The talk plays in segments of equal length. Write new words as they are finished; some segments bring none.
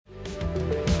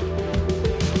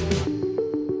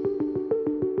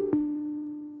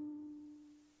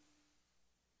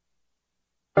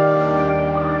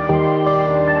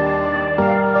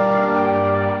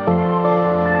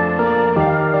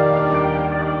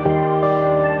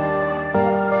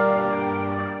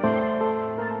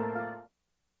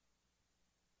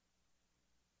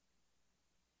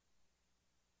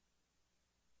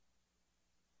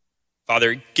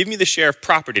Father, give me the share of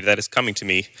property that is coming to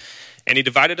me. And he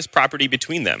divided his property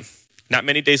between them. Not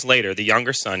many days later, the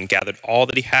younger son gathered all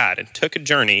that he had and took a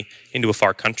journey into a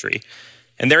far country.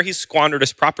 And there he squandered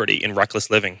his property in reckless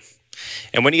living.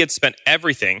 And when he had spent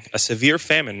everything, a severe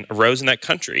famine arose in that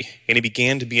country, and he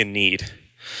began to be in need.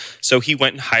 So he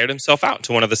went and hired himself out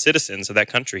to one of the citizens of that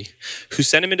country, who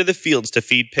sent him into the fields to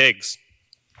feed pigs.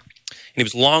 And he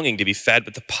was longing to be fed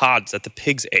with the pods that the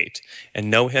pigs ate, and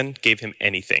no one gave him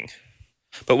anything.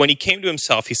 But when he came to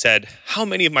himself, he said, "How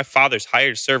many of my father's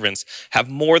hired servants have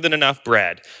more than enough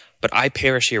bread, but I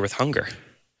perish here with hunger?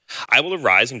 I will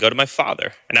arise and go to my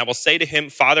father, and I will say to him,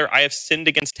 'Father, I have sinned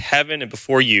against heaven and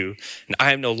before you, and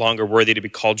I am no longer worthy to be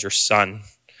called your son.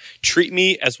 Treat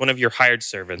me as one of your hired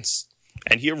servants.'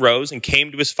 And he arose and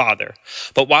came to his father.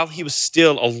 But while he was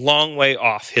still a long way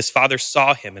off, his father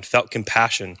saw him and felt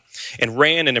compassion, and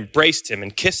ran and embraced him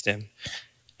and kissed him.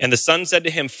 And the son said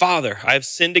to him, 'Father, I have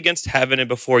sinned against heaven and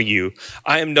before you.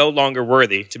 I am no longer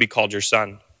worthy to be called your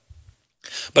son.'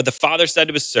 But the father said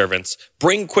to his servants,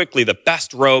 'Bring quickly the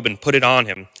best robe and put it on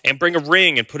him, and bring a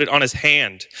ring and put it on his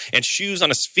hand, and shoes on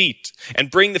his feet,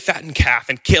 and bring the fattened calf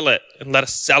and kill it, and let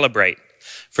us celebrate.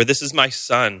 For this is my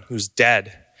son who's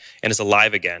dead and is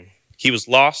alive again. He was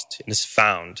lost and is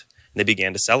found.' And they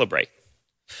began to celebrate.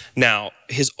 Now,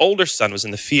 his older son was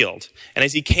in the field, and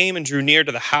as he came and drew near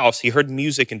to the house, he heard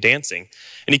music and dancing.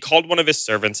 And he called one of his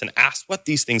servants and asked what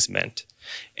these things meant.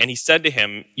 And he said to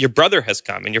him, 'Your brother has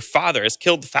come, and your father has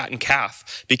killed the fattened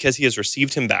calf, because he has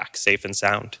received him back safe and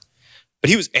sound.' But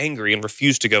he was angry and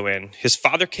refused to go in. His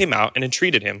father came out and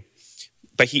entreated him.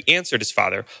 But he answered his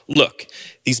father, 'Look,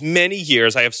 these many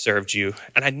years I have served you,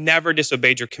 and I never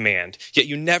disobeyed your command. Yet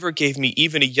you never gave me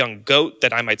even a young goat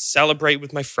that I might celebrate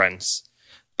with my friends.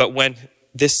 But when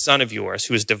this son of yours,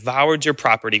 who has devoured your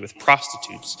property with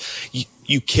prostitutes,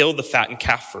 you kill the fattened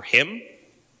calf for him?'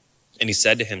 And he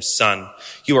said to him, 'Son,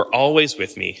 you are always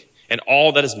with me, and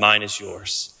all that is mine is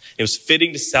yours. It was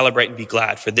fitting to celebrate and be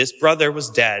glad, for this brother was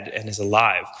dead and is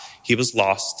alive. He was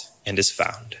lost and is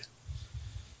found.'"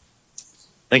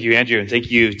 Thank you, Andrew, and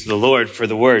thank you to the Lord for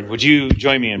the word. Would you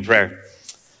join me in prayer?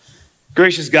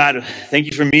 Gracious God, thank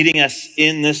you for meeting us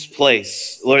in this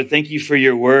place. Lord, thank you for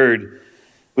your word.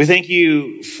 We thank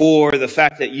you for the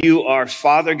fact that you are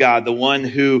Father God, the one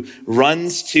who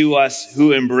runs to us,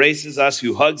 who embraces us,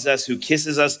 who hugs us, who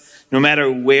kisses us, no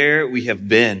matter where we have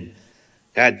been.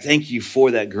 God, thank you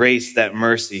for that grace, that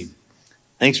mercy.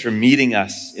 Thanks for meeting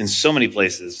us in so many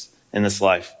places in this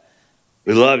life.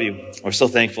 We love you. We're so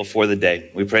thankful for the day.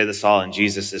 We pray this all in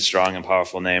Jesus' strong and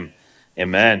powerful name.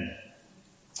 Amen.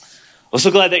 We're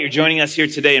so glad that you're joining us here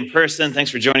today in person.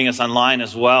 Thanks for joining us online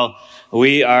as well.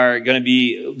 We are going to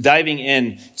be diving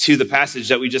into the passage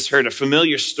that we just heard, a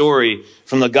familiar story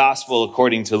from the gospel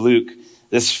according to Luke.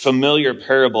 This familiar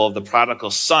parable of the prodigal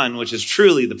son, which is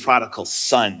truly the prodigal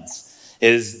sons,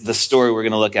 is the story we're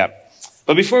going to look at.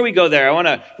 But before we go there, I want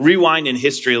to rewind in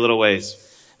history a little ways.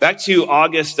 Back to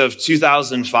August of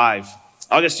 2005.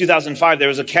 August 2005, there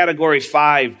was a Category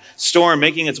 5 storm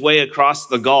making its way across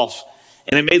the Gulf,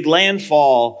 and it made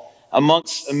landfall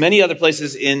amongst many other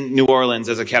places in New Orleans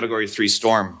as a Category 3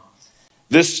 storm.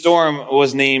 This storm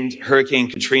was named Hurricane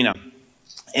Katrina,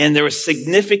 and there was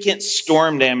significant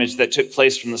storm damage that took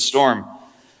place from the storm.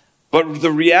 But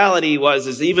the reality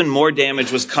is even more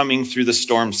damage was coming through the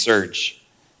storm surge.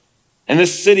 And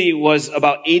this city was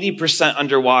about 80%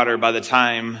 underwater by the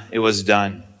time it was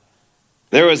done.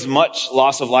 There was much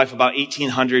loss of life. About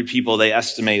 1,800 people, they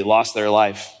estimate, lost their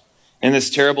life in this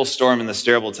terrible storm in this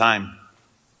terrible time.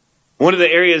 One of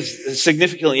the areas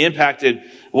significantly impacted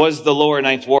was the lower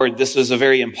Ninth Ward. This was a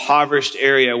very impoverished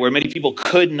area where many people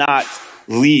could not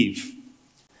leave.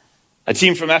 A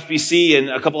team from FBC and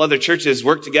a couple other churches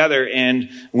worked together and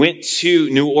went to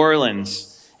New Orleans.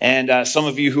 And some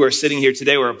of you who are sitting here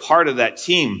today were a part of that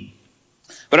team.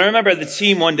 But I remember the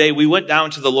team one day, we went down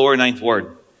to the lower Ninth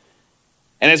Ward.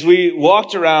 And as we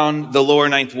walked around the lower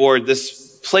Ninth Ward,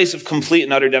 this place of complete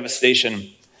and utter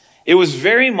devastation, it was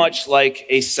very much like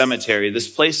a cemetery, this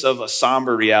place of a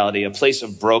somber reality, a place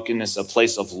of brokenness, a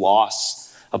place of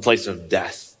loss, a place of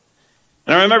death.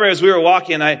 And I remember as we were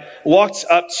walking, I walked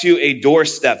up to a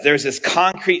doorstep. There's this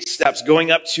concrete steps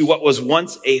going up to what was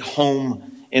once a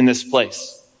home in this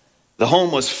place. The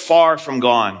home was far from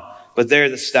gone, but there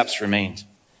the steps remained.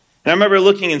 And I remember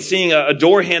looking and seeing a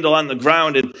door handle on the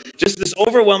ground and just this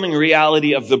overwhelming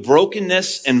reality of the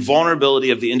brokenness and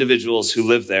vulnerability of the individuals who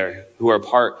live there, who are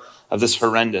part of this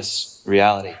horrendous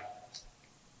reality.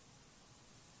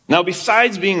 Now,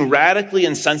 besides being radically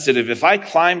insensitive, if I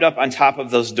climbed up on top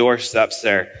of those doorsteps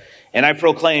there and I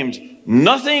proclaimed,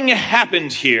 "Nothing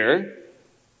happened here,"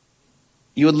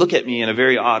 you would look at me in a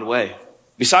very odd way.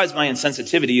 Besides my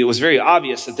insensitivity, it was very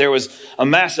obvious that there was a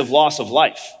massive loss of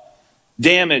life,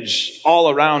 damage all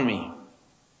around me.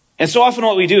 And so often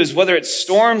what we do is, whether it's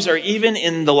storms or even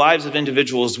in the lives of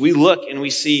individuals, we look and we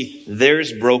see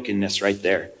there's brokenness right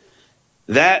there.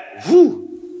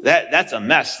 That's a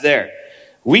mess there.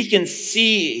 We can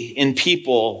see in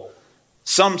people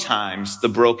sometimes the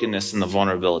brokenness and the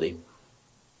vulnerability.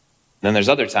 Then there's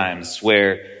other times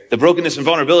where the brokenness and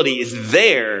vulnerability is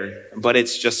there, but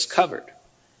it's just covered.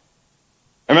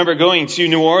 I remember going to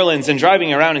New Orleans and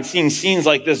driving around and seeing scenes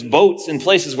like this, boats in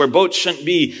places where boats shouldn't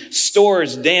be,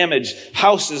 stores damaged,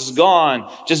 houses gone,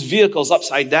 just vehicles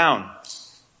upside down.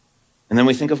 And then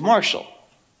we think of Marshall.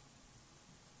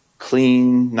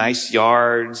 Clean, nice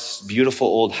yards, beautiful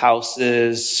old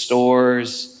houses,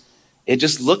 stores. It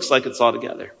just looks like it's all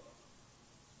together.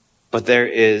 But there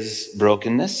is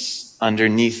brokenness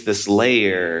underneath this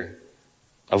layer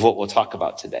of what we'll talk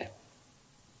about today.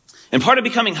 And part of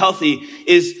becoming healthy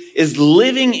is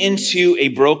living into a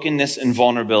brokenness and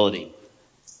vulnerability.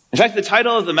 In fact, the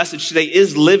title of the message today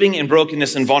is Living in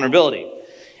Brokenness and Vulnerability.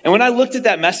 And when I looked at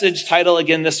that message title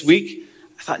again this week,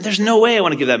 I thought, there's no way I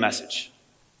want to give that message.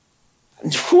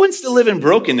 Who wants to live in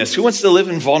brokenness? Who wants to live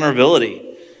in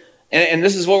vulnerability? And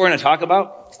this is what we're going to talk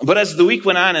about. But as the week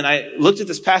went on and I looked at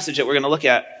this passage that we're going to look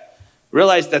at,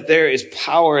 realized that there is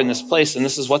power in this place. And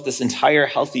this is what this entire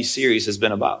healthy series has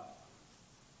been about.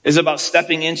 It's about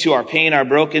stepping into our pain, our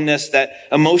brokenness, that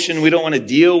emotion we don't want to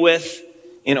deal with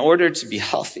in order to be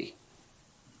healthy.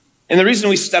 And the reason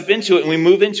we step into it and we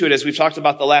move into it, as we've talked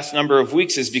about the last number of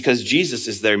weeks, is because Jesus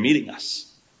is there meeting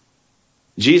us.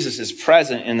 Jesus is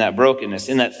present in that brokenness,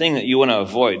 in that thing that you want to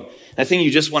avoid, that thing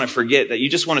you just want to forget, that you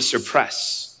just want to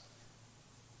suppress.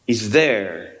 He's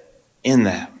there in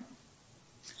that.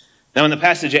 Now, in the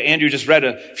passage that Andrew just read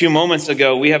a few moments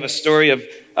ago, we have a story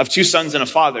of two sons and a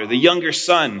father. The younger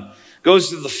son goes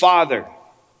to the father.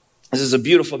 This is a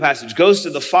beautiful passage. Goes to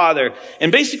the father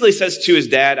and basically says to his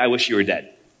dad, I wish you were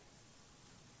dead.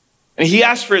 And he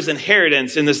asked for his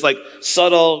inheritance in this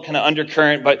subtle kind of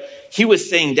undercurrent, but he was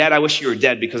saying, Dad, I wish you were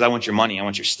dead because I want your money. I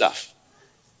want your stuff.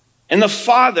 And the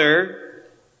father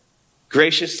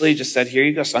graciously just said, here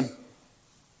you go, son.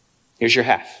 Here's your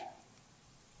half.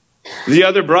 The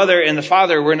other brother and the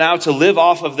father were now to live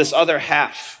off of this other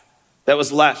half that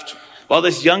was left, while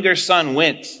this younger son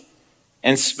went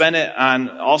and spent it on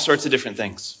all sorts of different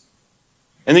things.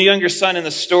 And the younger son in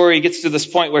the story gets to this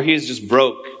point where he is just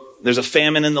broke. There's a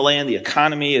famine in the land. The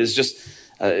economy is just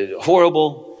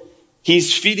horrible.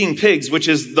 He's feeding pigs, which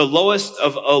is the lowest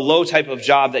of a low type of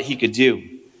job that he could do.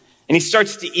 And he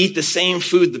starts to eat the same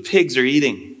food the pigs are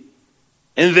eating.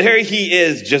 And there he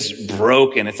is, just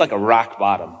broken. It's like a rock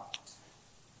bottom.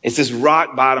 It's this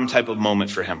rock bottom type of moment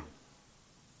for him.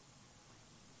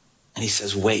 And he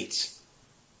says, wait,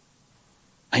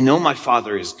 I know my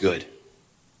father is good.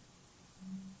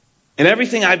 And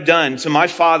everything I've done to my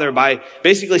father by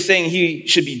basically saying he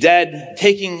should be dead,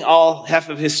 taking all half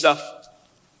of his stuff,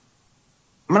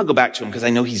 I'm going to go back to him because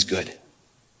I know he's good.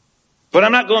 But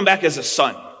I'm not going back as a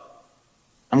son.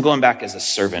 I'm going back as a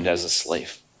servant, as a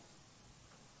slave.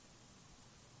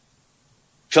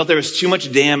 Felt there was too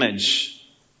much damage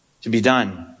to be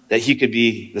done that he could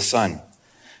be the son.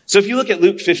 So if you look at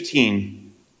Luke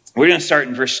 15, we're going to start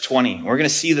in verse 20. We're going to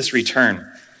see this return.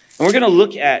 And we're going to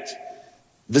look at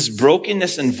this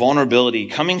brokenness and vulnerability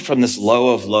coming from this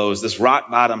low of lows, this rock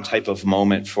bottom type of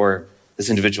moment for this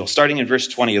individual. Starting in verse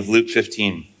 20 of Luke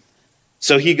 15.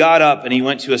 So he got up and he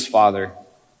went to his father.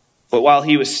 But while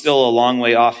he was still a long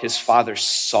way off, his father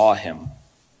saw him.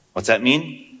 What's that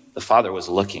mean? The father was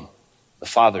looking. The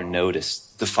father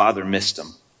noticed. The father missed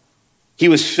him. He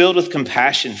was filled with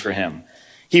compassion for him.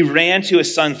 He ran to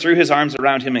his son, threw his arms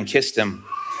around him, and kissed him.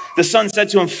 The son said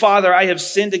to him, Father, I have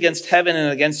sinned against heaven and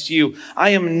against you. I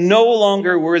am no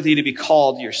longer worthy to be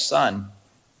called your son.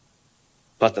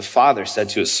 But the father said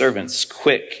to his servants,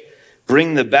 Quick,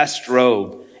 bring the best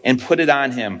robe and put it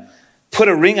on him. Put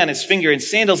a ring on his finger and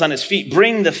sandals on his feet.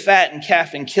 Bring the fattened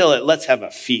calf and kill it. Let's have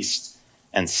a feast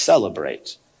and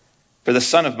celebrate. For the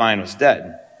son of mine was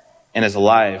dead and is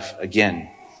alive again.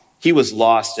 He was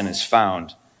lost and is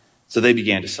found. So they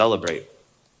began to celebrate.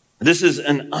 This is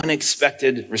an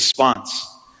unexpected response.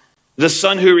 The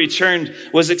son who returned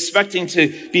was expecting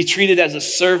to be treated as a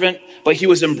servant, but he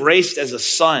was embraced as a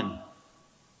son.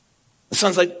 The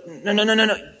son's like,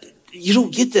 no. You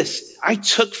don't get this. I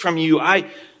took from you.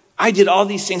 I did all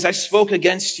these things. I spoke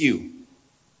against you.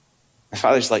 The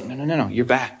father's like, no. You're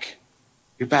back.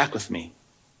 You're back with me.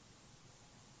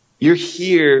 You're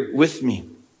here with me.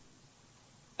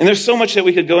 And there's so much that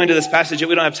we could go into this passage that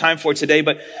we don't have time for today,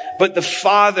 but the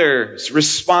father's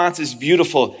response is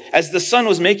beautiful. As the son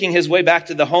was making his way back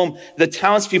to the home, the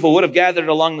townspeople would have gathered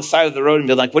along the side of the road and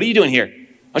been like, what are you doing here?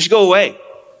 Why don't you go away?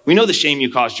 We know the shame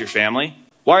you caused your family.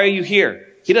 Why are you here?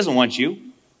 He doesn't want you.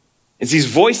 It's these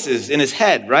voices in his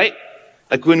head, right?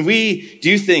 Like when we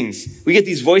do things, we get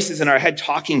these voices in our head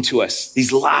talking to us,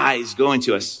 these lies going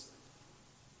to us.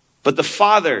 But the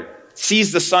father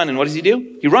sees the son, and what does he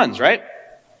do? He runs, right?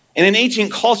 In an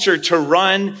ancient culture, to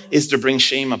run is to bring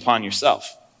shame upon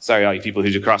yourself. Sorry, all you people who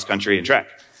do cross country and track.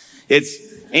 It's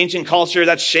ancient culture,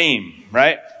 that's shame,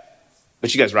 right?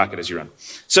 But you guys rock it as you run.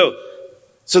 So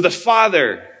the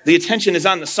father, the attention is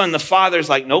on the son. The father's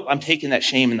like, nope, I'm taking that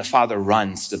shame. And the father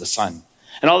runs to the son.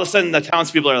 And all of a sudden, the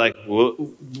townspeople are like,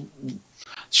 whoa,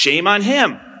 shame on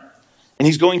him. And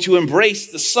he's going to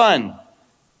embrace the son.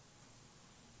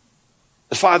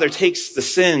 The father takes the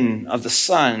sin of the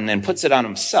son and puts it on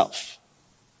himself.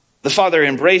 The father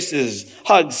embraces,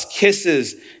 hugs,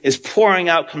 kisses, is pouring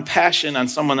out compassion on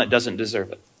someone that doesn't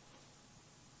deserve it.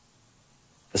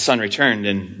 The son returned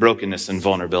in brokenness and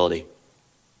vulnerability.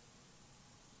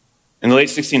 In the late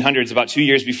 1600s, about 2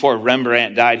 years before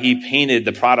Rembrandt died, he painted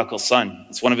The Prodigal Son.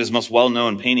 It's one of his most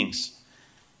well-known paintings.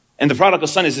 And the prodigal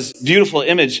son is this beautiful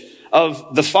image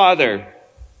of the father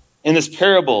in this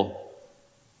parable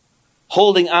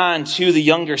holding on to the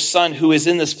younger son who is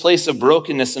in this place of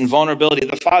brokenness and vulnerability.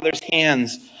 The father's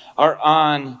hands are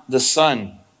on the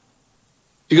son.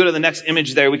 If you go to the next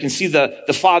image there, we can see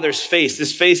the father's face.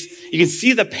 This face, you can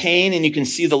see the pain and you can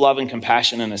see the love and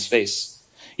compassion in his face.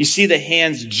 You see the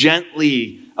hands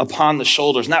gently upon the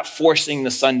shoulders, not forcing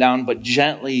the son down, but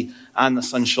gently on the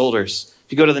son's shoulders.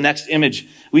 If you go to the next image,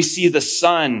 we see the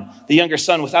son, the younger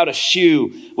son, without a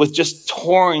shoe, with just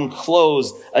torn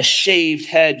clothes, a shaved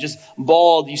head, just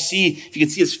bald. You see, if you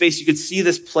could see his face, you could see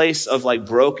this place of like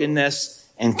brokenness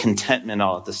and contentment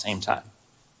all at the same time.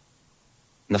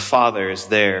 And the father is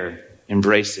there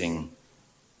embracing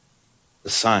the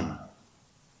son.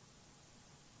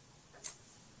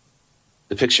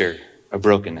 The picture of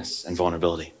brokenness and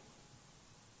vulnerability.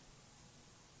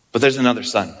 But there's another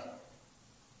son.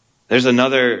 There's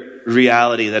another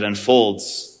reality that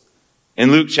unfolds. In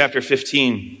Luke chapter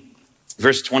 15,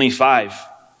 verse 25,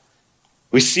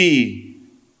 we see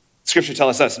Scripture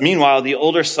tells us, meanwhile, the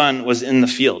older son was in the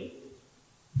field.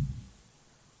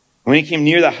 When he came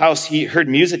near the house, he heard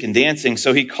music and dancing.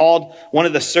 So he called one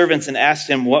of the servants and asked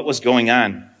him what was going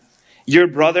on. Your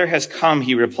brother has come,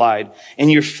 he replied,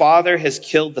 and your father has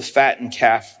killed the fattened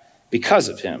calf because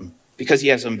of him, because he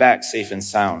has him back safe and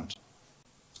sound.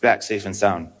 Back safe and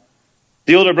sound.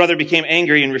 The older brother became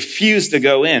angry and refused to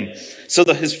go in. So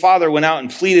his father went out and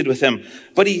pleaded with him.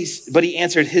 But he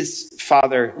answered his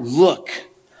father, look,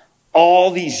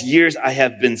 all these years I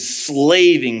have been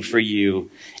slaving for you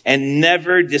and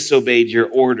never disobeyed your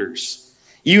orders.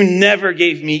 You never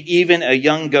gave me even a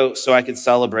young goat so I could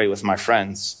celebrate with my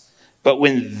friends. But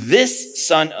when this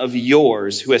son of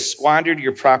yours, who has squandered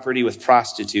your property with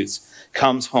prostitutes,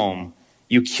 comes home,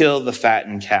 you kill the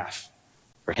fattened calf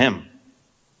for him.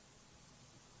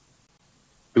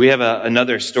 We have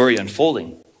another story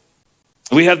unfolding.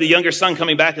 We have the younger son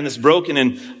coming back in this broken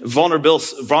and vulnerable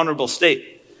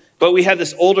state. But we have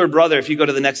this older brother, if you go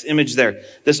to the next image there,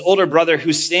 this older brother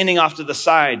who's standing off to the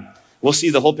side. We'll see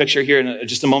the whole picture here in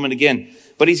just a moment again.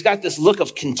 But he's got this look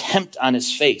of contempt on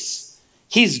his face.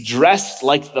 He's dressed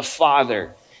like the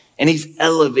father, and he's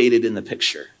elevated in the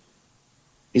picture.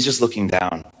 He's just looking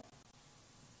down.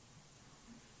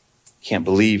 Can't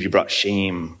believe you brought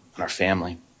shame on our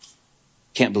family.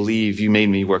 Can't believe you made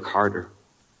me work harder.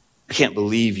 I can't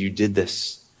believe you did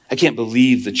this. I can't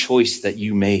believe the choice that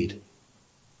you made.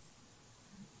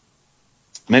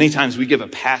 Many times we give a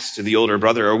pass to the older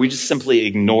brother, or we just simply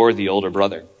ignore the older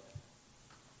brother.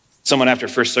 Someone after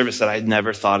first service said, I'd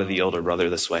never thought of the older brother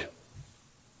this way.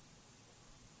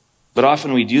 But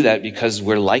often we do that because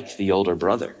we're like the older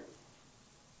brother.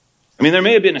 I mean, there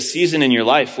may have been a season in your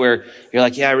life where you're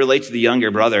like, yeah, I relate to the younger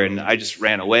brother, and I just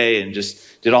ran away and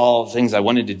just did all the things I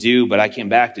wanted to do, but I came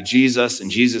back to Jesus,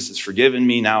 and Jesus has forgiven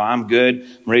me. Now I'm good.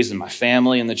 I'm raising my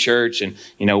family in the church, and,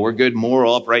 we're good,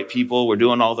 moral, upright people. We're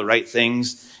doing all the right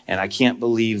things, and I can't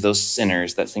believe those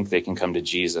sinners that think they can come to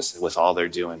Jesus with all they're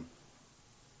doing.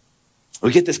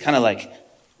 We get this kind of like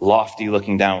lofty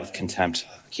looking down with contempt.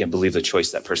 I can't believe the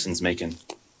choice that person's making.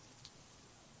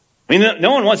 I mean,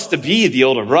 no one wants to be the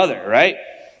older brother, right?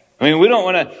 I mean, we don't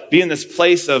want to be in this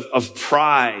place of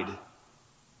pride,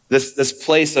 this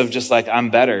place of just like, I'm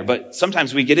better. But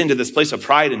sometimes we get into this place of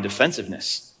pride and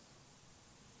defensiveness.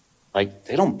 Like,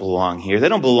 they don't belong here. They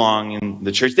don't belong in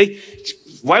the church.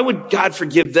 Why would God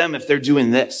forgive them if they're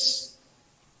doing this?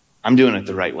 I'm doing it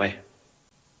the right way.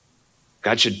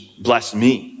 God should bless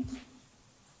me.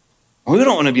 We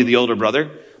don't want to be the older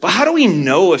brother. But how do we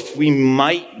know if we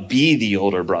might be the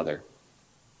older brother?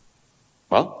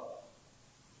 Well,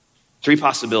 3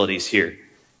 possibilities here.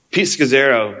 Pete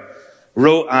Scazzaro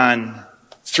wrote on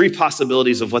 3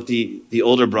 possibilities of what the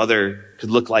older brother could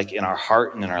look like in our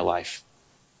heart and in our life.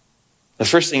 The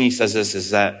first thing he says is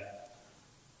that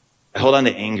I hold on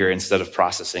to anger instead of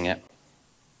processing it.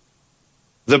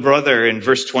 The brother, in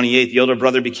verse 28, the older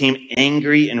brother became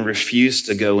angry and refused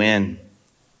to go in.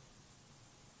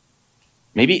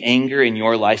 Maybe anger in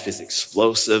your life is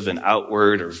explosive and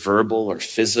outward or verbal or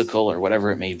physical or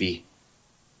whatever it may be.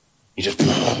 You just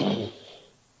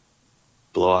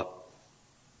blow up.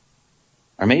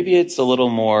 Or maybe it's a little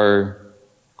more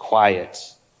quiet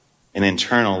and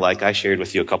internal, like I shared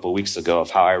with you a couple of weeks ago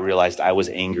of how I realized I was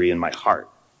angry in my heart.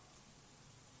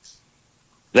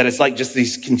 That it's like just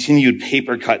these continued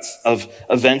paper cuts of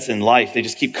events in life. They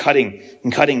just keep cutting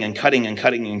and cutting and cutting and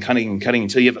cutting and cutting and cutting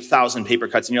until you have 1,000 paper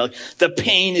cuts and you're like, the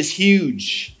pain is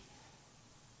huge.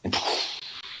 And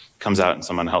comes out in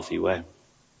some unhealthy way.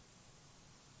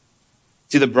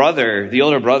 See, the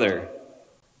older brother,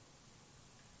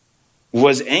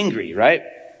 was angry, right?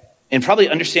 And probably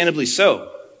understandably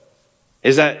so.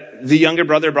 Is that the younger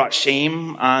brother brought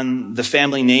shame on the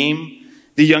family name.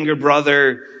 The younger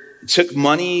brother took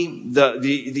money. The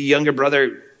younger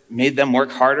brother made them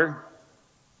work harder.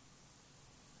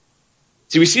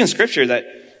 See, we see in Scripture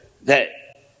that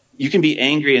you can be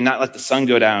angry and not let the sun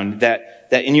go down.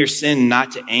 That in your sin,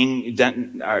 not to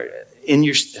in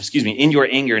your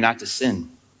anger, not to sin.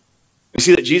 We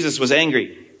see that Jesus was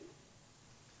angry,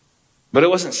 but it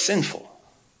wasn't sinful.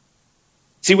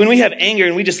 See, when we have anger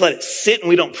and we just let it sit and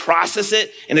we don't process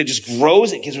it and it just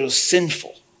grows, it gets real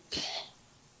sinful.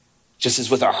 Just as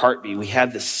with our heartbeat, we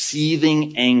have this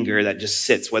seething anger that just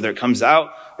sits, whether it comes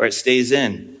out or it stays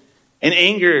in. And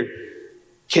anger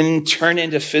can turn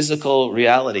into physical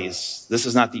realities. This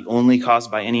is not the only cause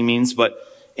by any means, but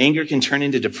anger can turn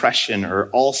into depression or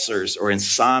ulcers or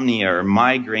insomnia or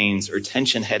migraines or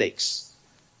tension headaches.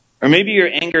 Or maybe your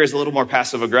anger is a little more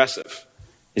passive aggressive,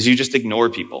 is you just ignore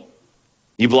people.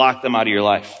 You block them out of your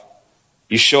life.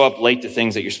 You show up late to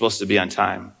things that you're supposed to be on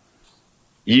time.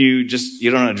 You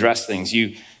don't address things.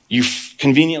 You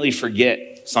conveniently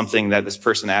forget something that this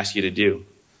person asked you to do.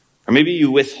 Or maybe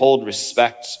you withhold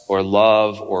respect or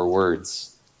love or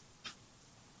words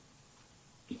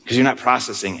because you're not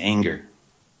processing anger.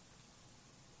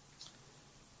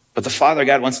 But the Father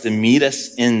God wants to meet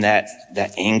us in that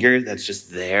anger that's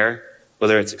just there,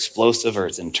 whether it's explosive or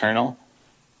it's internal.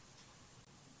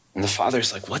 And the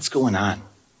Father's like, what's going on?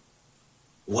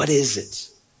 What is it?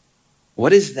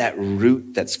 What is that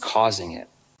root that's causing it?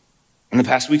 In the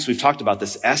past weeks, we've talked about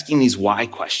this, asking these why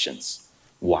questions.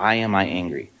 Why am I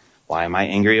angry? Why am I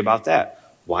angry about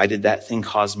that? Why did that thing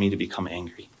cause me to become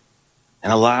angry?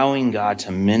 And allowing God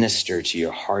to minister to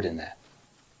your heart in that.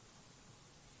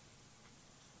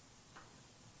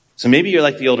 So maybe you're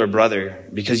like the older brother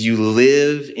because you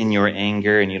live in your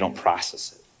anger and you don't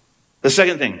process it. The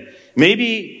second thing,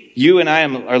 maybe you and I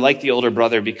are like the older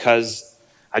brother because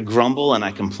I grumble and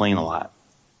I complain a lot.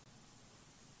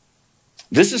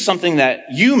 This is something that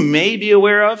you may be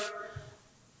aware of,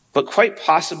 but quite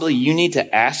possibly you need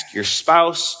to ask your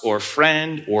spouse or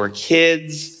friend or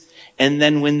kids. And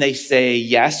then when they say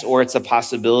yes, or it's a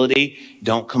possibility,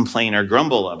 don't complain or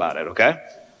grumble about it, okay?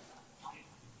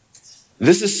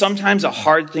 This is sometimes a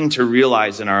hard thing to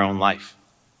realize in our own life.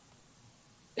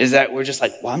 Is that we're just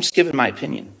like, well, I'm just giving my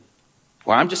opinion.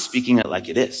 Or I'm just speaking it like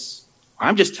it is. Or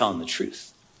I'm just telling the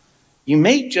truth. You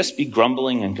may just be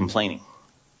grumbling and complaining.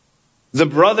 The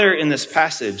brother in this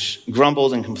passage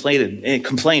grumbled and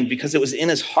complained because it was in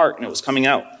his heart and it was coming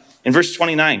out. In verse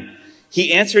 29,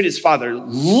 he answered his father,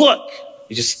 look,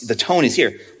 the tone is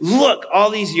here. Look,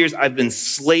 all these years I've been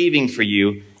slaving for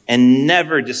you and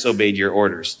never disobeyed your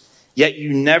orders. Yet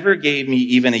you never gave me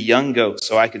even a young goat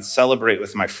so I could celebrate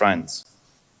with my friends.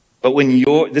 But when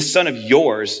this son of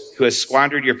yours, who has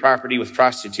squandered your property with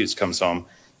prostitutes, comes home,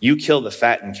 you kill the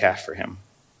fattened calf for him.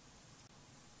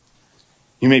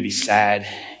 You may be sad.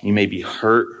 You may be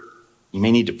hurt. You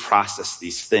may need to process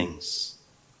these things.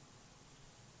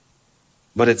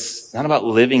 But it's not about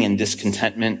living in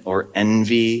discontentment or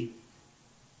envy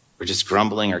or just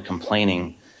grumbling or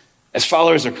complaining. As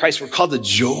followers of Christ, we're called to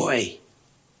joy.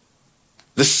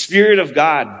 The Spirit of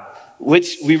God,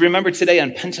 which we remember today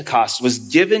on Pentecost, was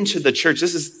given to the church.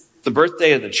 This is the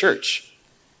birthday of the church.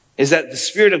 Is that the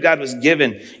Spirit of God was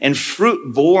given and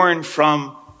fruit born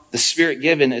from The Spirit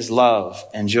given is love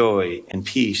and joy and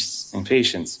peace and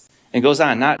patience. And it goes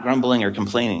on, not grumbling or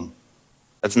complaining.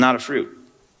 That's not a fruit.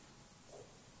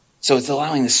 So it's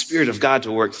allowing the Spirit of God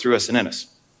to work through us and in us.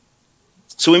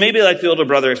 So we may be like the older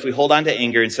brother if we hold on to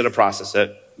anger instead of process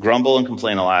it, grumble and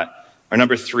complain a lot. Or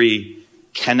number 3,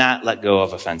 cannot let go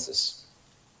of offenses.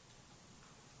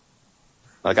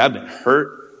 Like, I've been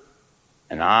hurt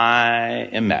and I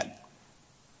am mad.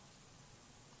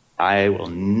 I will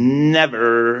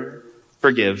never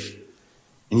forgive.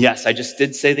 And yes, I just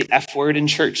did say the F word in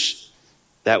church.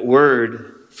 That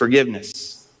word,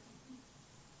 forgiveness.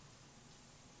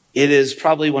 It is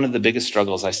probably one of the biggest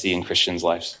struggles I see in Christians'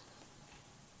 lives.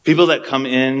 People that come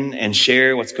in and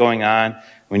share what's going on,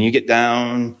 when you get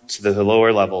down to the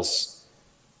lower levels,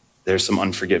 there's some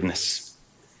unforgiveness.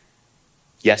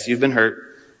 Yes, you've been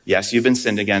hurt. Yes, you've been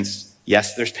sinned against.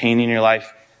 Yes, there's pain in your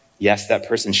life. Yes, that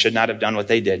person should not have done what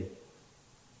they did.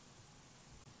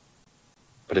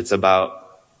 But it's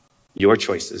about your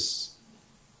choices,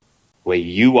 the way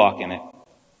you walk in it,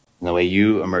 and the way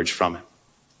you emerge from it.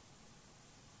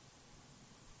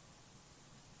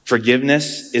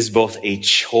 Forgiveness is both a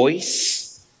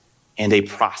choice and a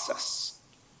process.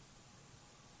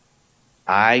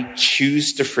 I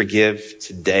choose to forgive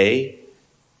today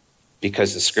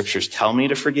because the scriptures tell me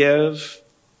to forgive,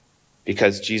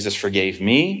 because Jesus forgave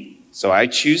me. So I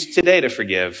choose today to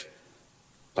forgive,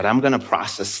 but I'm going to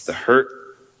process the hurt,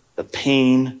 the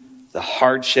pain, the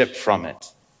hardship from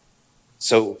it.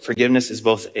 So forgiveness is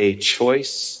both a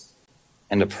choice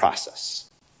and a process.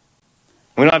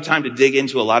 We don't have time to dig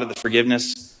into a lot of the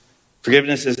forgiveness.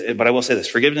 Forgiveness is, but I will say this,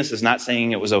 forgiveness is not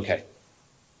saying it was okay.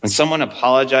 When someone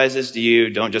apologizes to you,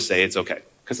 don't just say it's okay,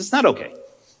 because it's not okay.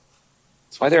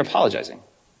 That's why they're apologizing.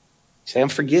 Say, I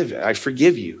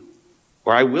forgive you,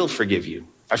 or I will forgive you.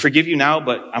 I forgive you now,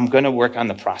 but I'm going to work on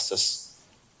the process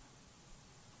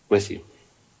with you.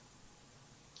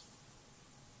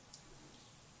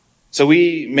 So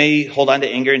we may hold on to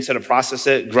anger instead of process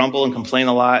it, grumble and complain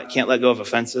a lot, can't let go of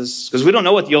offenses, because we don't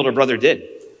know what the older brother did.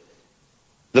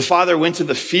 The father went to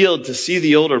the field to see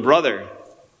the older brother,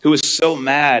 who was so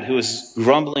mad, who was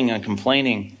grumbling and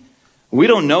complaining. We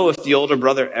don't know if the older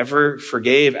brother ever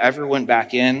forgave, ever went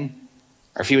back in,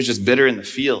 or if he was just bitter in the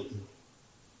field.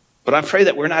 But I pray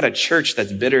that we're not a church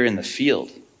that's bitter in the field,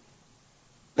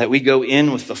 that we go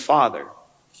in with the Father.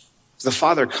 The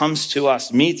Father comes to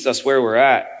us, meets us where we're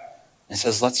at, and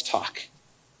says, let's talk.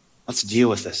 Let's deal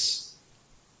with this.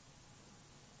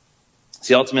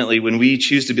 See, ultimately, when we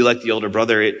choose to be like the older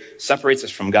brother, it separates us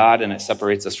from God and it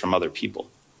separates us from other people.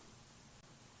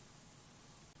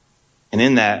 And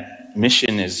in that,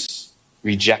 mission is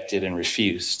rejected and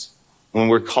refused when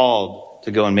we're called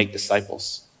to go and make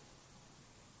disciples.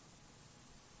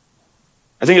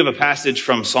 I think of a passage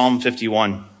from Psalm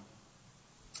 51,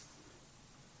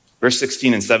 verse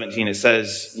 16 and 17. It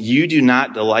says, you do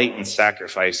not delight in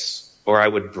sacrifice, or I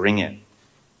would bring it.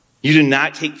 You do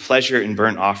not take pleasure in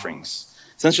burnt offerings.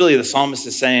 Essentially, the psalmist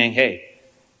is saying, hey,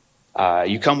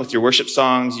 you come with your worship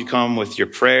songs, you come with your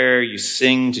prayer, you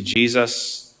sing to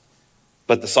Jesus.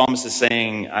 But the psalmist is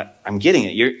saying, I'm getting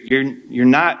it. You're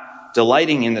not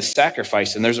delighting in the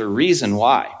sacrifice, and there's a reason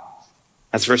why.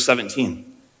 That's verse 17.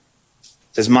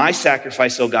 It says, my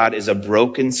sacrifice, O God, is a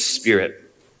broken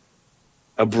spirit,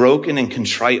 a broken and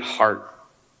contrite heart.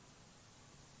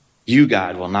 You,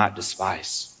 God, will not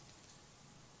despise.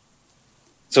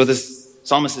 So this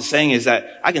psalmist is saying is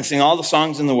that I can sing all the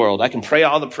songs in the world. I can pray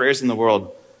all the prayers in the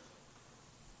world.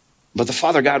 But the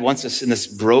Father God wants us in this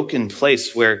broken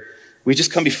place where we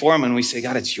just come before him and we say,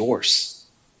 God, it's yours.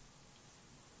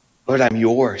 Lord, I'm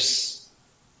yours.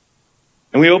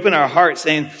 And we open our heart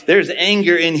saying, there's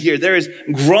anger in here. There is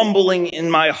grumbling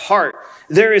in my heart.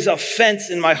 There is offense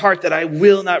in my heart that I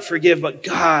will not forgive. But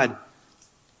God,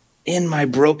 in my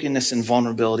brokenness and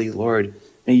vulnerability, Lord,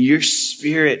 may your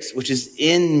Spirit, which is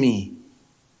in me,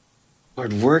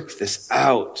 Lord, work this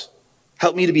out.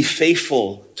 Help me to be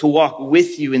faithful, to walk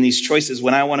with you in these choices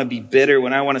when I want to be bitter,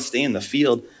 when I want to stay in the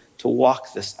field, to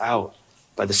walk this out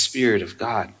by the Spirit of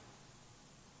God.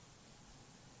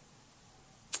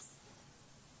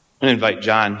 I'm going to invite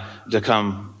John to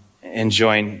come and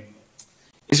join.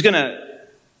 He's going to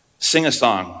sing a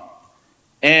song.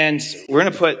 And we're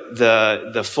going to put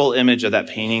the full image of that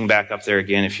painting back up there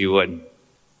again, if you would.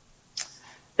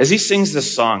 As he sings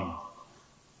this song,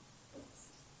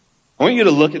 I want you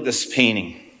to look at this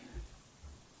painting.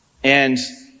 And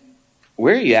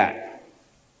where are you at?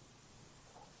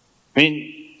 I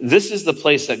mean, this is the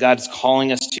place that God's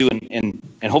calling us to, and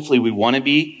hopefully we want to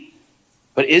be.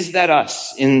 But is that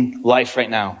us in life right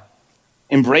now?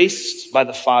 embraced by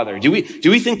the Father. Do we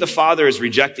think the Father is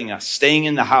rejecting us, staying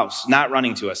in the house, not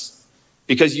running to us,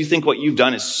 because you think what you've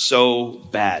done is so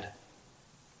bad?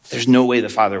 There's no way the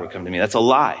Father would come to me. That's a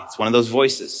lie. It's one of those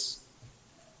voices.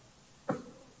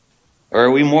 Or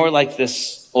are we more like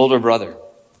this older brother,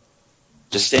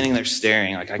 just standing there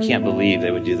staring like, I can't believe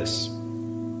they would do this?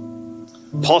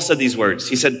 Paul said these words.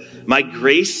 He said, my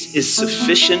grace is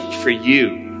sufficient for you,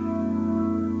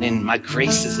 and my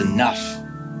grace is enough.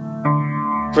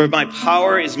 For my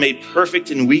power is made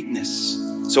perfect in weakness.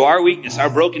 So our weakness, our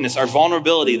brokenness, our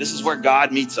vulnerability, this is where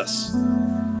God meets us.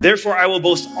 Therefore, I will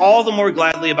boast all the more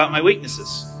gladly about my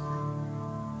weaknesses.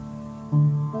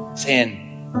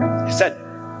 Saying, I said,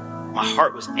 my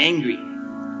heart was angry.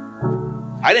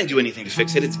 I didn't do anything to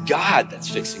fix it. It's God that's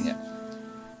fixing it.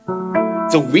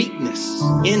 It's a weakness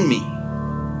in me,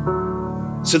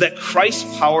 so that Christ's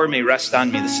power may rest on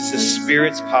me. This is the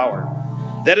Spirit's power.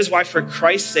 That is why, for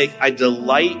Christ's sake, I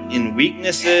delight in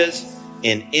weaknesses,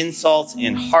 in insults,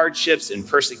 in hardships, in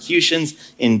persecutions,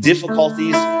 in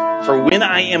difficulties. For when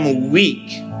I am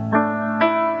weak,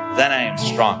 then I am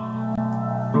strong.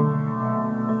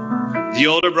 The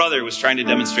older brother was trying to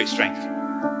demonstrate strength.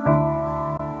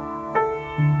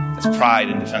 That's pride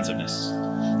and defensiveness.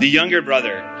 The younger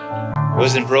brother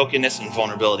was in brokenness and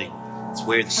vulnerability. It's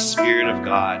where the Spirit of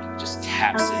God just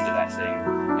taps into that thing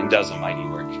and does a mighty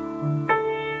work.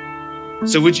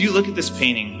 So would you look at this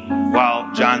painting while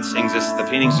John sings this? The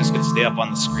painting's just going to stay up on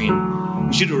the screen. I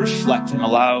want you to reflect and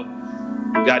allow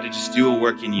God to just do a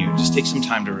work in you. Just take some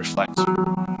time to reflect.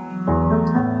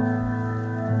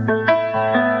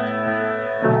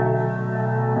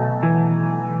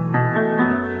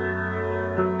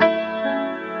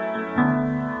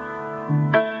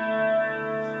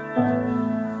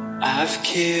 I've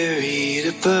carried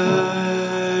a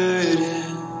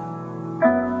burden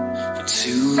for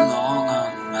too long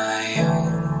on my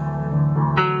own.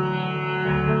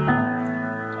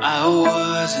 I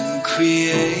wasn't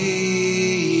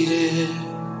created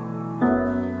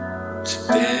to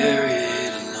bear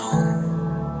it alone.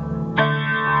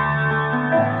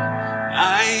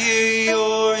 I hear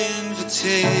your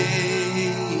invitation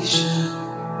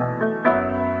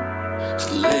to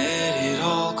let it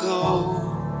all go.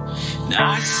 And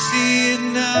I see it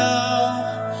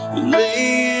now, you're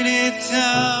laying it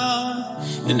down,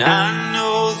 and I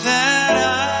know that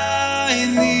I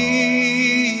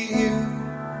need you.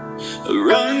 I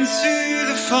run to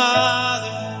the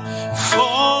Father,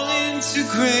 fall into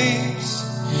grace.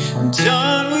 I'm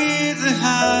done with the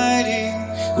hiding,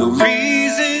 no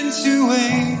reason to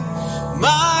wait.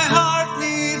 My heart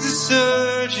needs a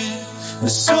surgeon, my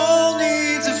soul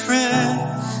needs a friend.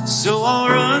 So I'll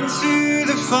run to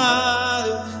the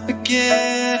Father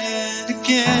again and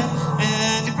again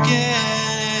and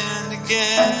again and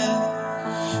again.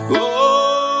 Oh,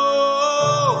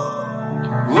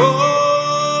 oh,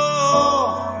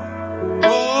 oh.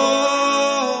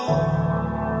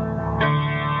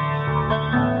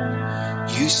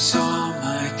 You saw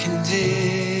my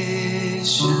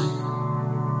condition,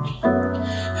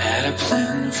 had a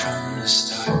plan from the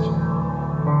start.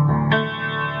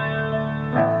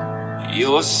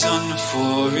 Your Son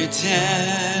for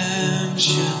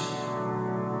redemption,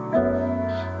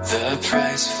 the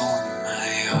price for my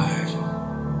heart.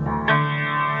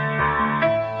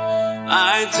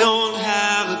 I don't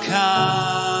have a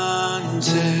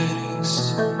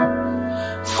context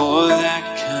for that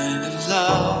kind of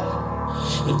love.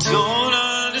 I don't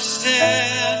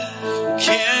understand,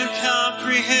 can't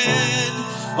comprehend.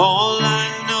 All I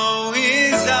know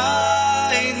is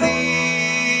I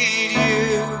need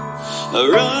you. I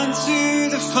run to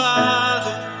the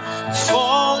Father,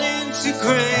 fall into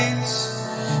grace.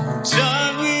 I'm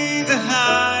done with the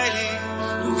hiding,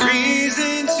 no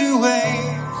reason to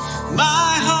wait.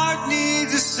 My heart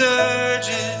needs a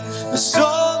surgeon, my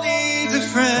soul needs a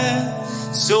friend.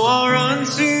 So I'll run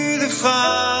to the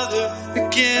Father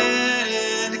again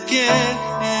and again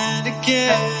and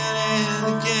again and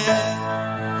again.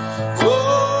 Whoa.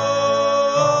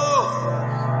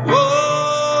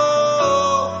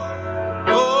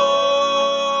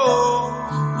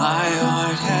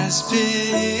 Has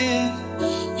been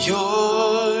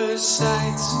your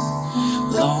sight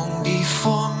long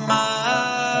before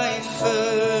my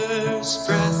first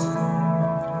breath,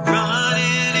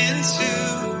 running into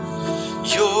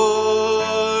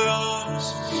your arms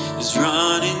is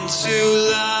running to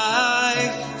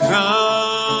life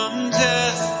from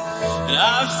death, and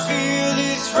I feel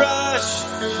its rush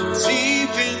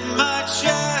deep in my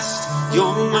chest.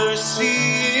 Your mercy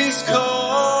is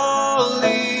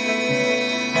calling.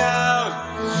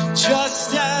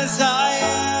 Just as I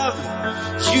am,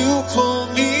 you pull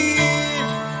me in.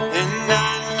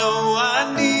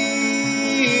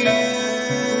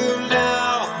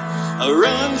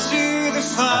 run to the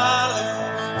Father,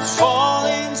 fall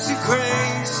into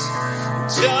grace. I'm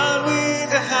done with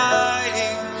the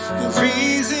hiding, no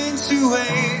reason to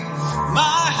wait.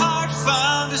 My heart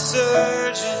found a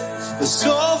surgeon, my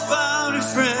soul found a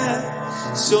friend.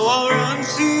 So I'll run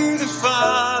to the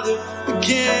Father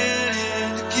again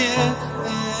and again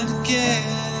and again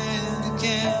and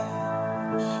again.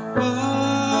 Oh,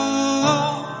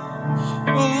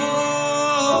 oh,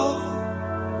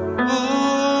 oh.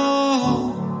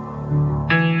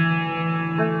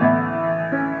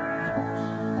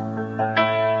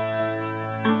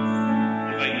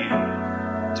 I invite you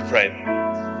to pray.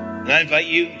 And I invite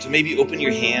you to maybe open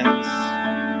your hands,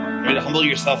 maybe to humble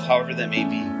yourself, however that may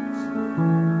be.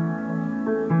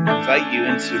 I invite you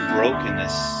into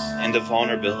brokenness, into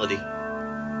vulnerability.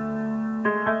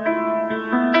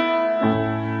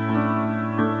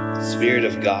 Spirit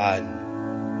of God,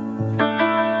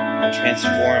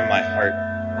 transform my heart.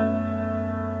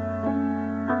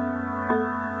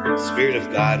 Spirit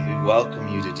of God, we welcome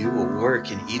you to do a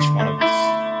work in each one of us.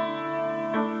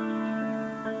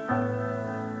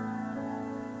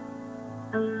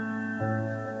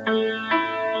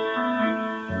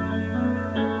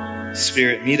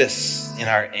 Spirit, meet us in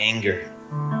our anger.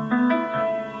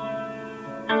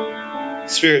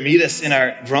 Spirit, meet us in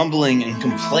our grumbling and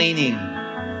complaining.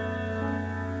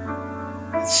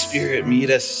 Spirit, meet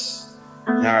us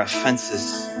in our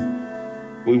offenses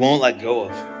we won't let go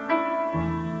of.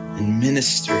 And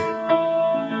minister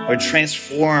or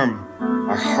transform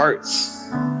our hearts.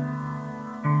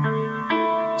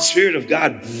 Spirit of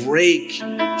God, break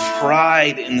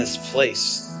pride in this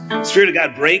place. Spirit of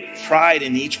God, break pride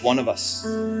in each one of us.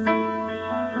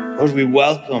 Lord, we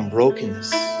welcome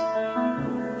brokenness.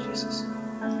 Jesus.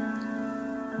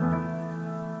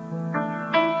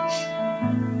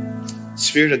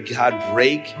 Spirit of God,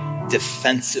 break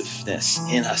defensiveness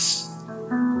in us.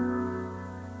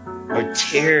 Lord,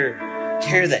 tear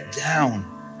that down.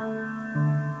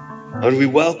 Lord, we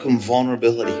welcome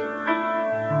vulnerability.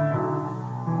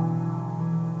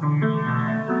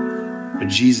 Lord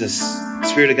Jesus,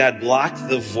 Spirit of God, block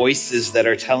the voices that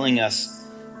are telling us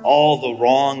all the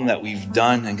wrong that we've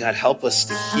done. And God, help us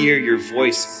to hear your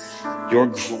voice, your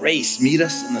grace. Meet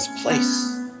us in this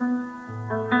place.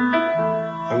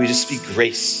 Lord, we just speak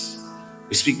grace.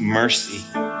 We speak mercy.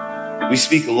 We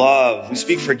speak love. We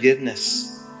speak forgiveness.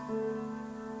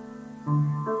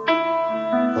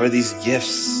 Lord, these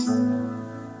gifts,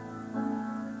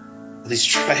 these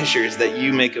treasures that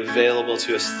you make available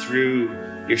to us through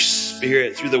your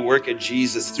Spirit, through the work of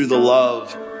Jesus, through the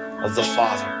love of the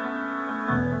Father.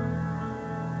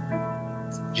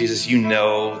 Jesus, you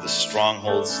know the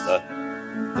strongholds, the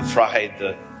pride,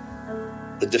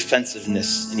 the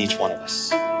defensiveness in each one of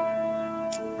us.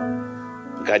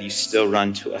 But God, you still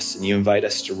run to us and you invite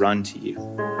us to run to you.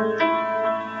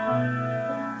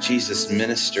 Jesus,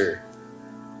 minister.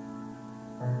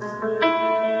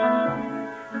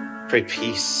 Pray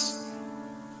peace.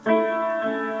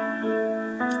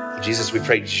 Jesus, we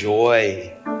pray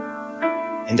joy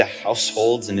into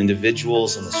households and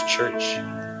individuals in this church.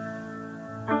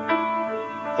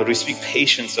 Lord, we speak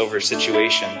patience over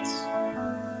situations.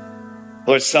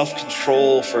 Lord,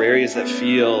 self-control for areas that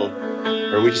feel,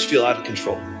 or we just feel out of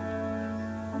control.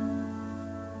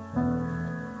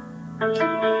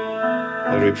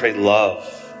 Lord, we pray love.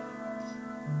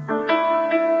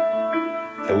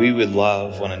 That we would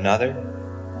love one another.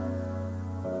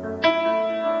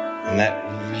 And that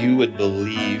we would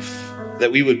believe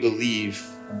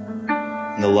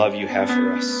in the love you have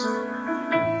for us.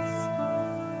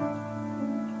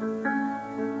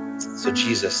 So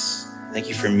Jesus, thank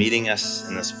you for meeting us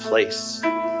in this place.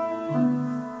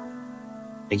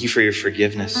 Thank you for your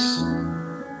forgiveness.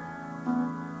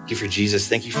 Thank you for Jesus.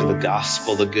 Thank you for the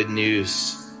gospel, the good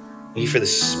news. Thank you for the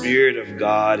Spirit of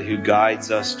God who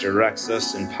guides us, directs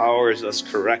us, empowers us,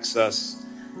 corrects us,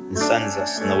 and sends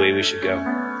us in the way we should go.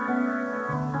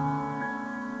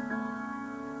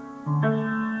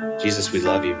 Jesus, we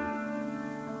love you.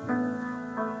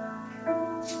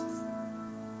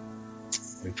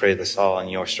 We pray this all in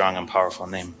your strong and powerful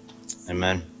name.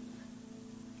 Amen.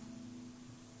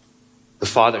 The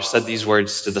Father said these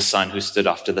words to the Son who stood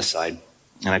off to the side.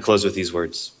 And I close with these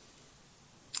words.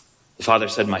 The Father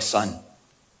said, "My Son,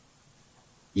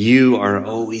 you are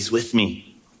always with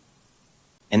me,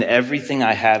 and everything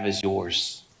I have is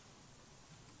yours.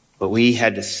 But we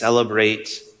had to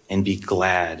celebrate and be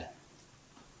glad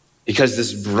because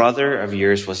this brother of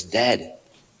yours was dead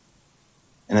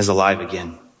and is alive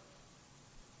again.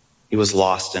 He was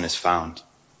lost and is found."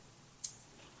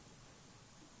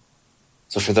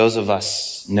 So for those of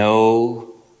us,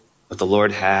 know what the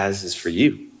Lord has is for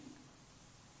you.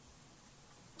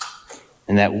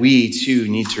 and that we too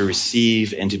need to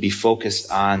receive and to be focused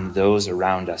on those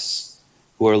around us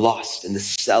who are lost, and to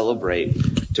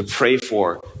celebrate, to pray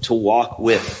for, to walk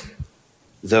with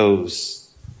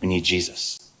those who need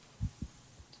Jesus.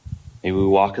 May we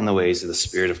walk in the ways of the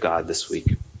Spirit of God this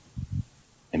week.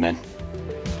 Amen.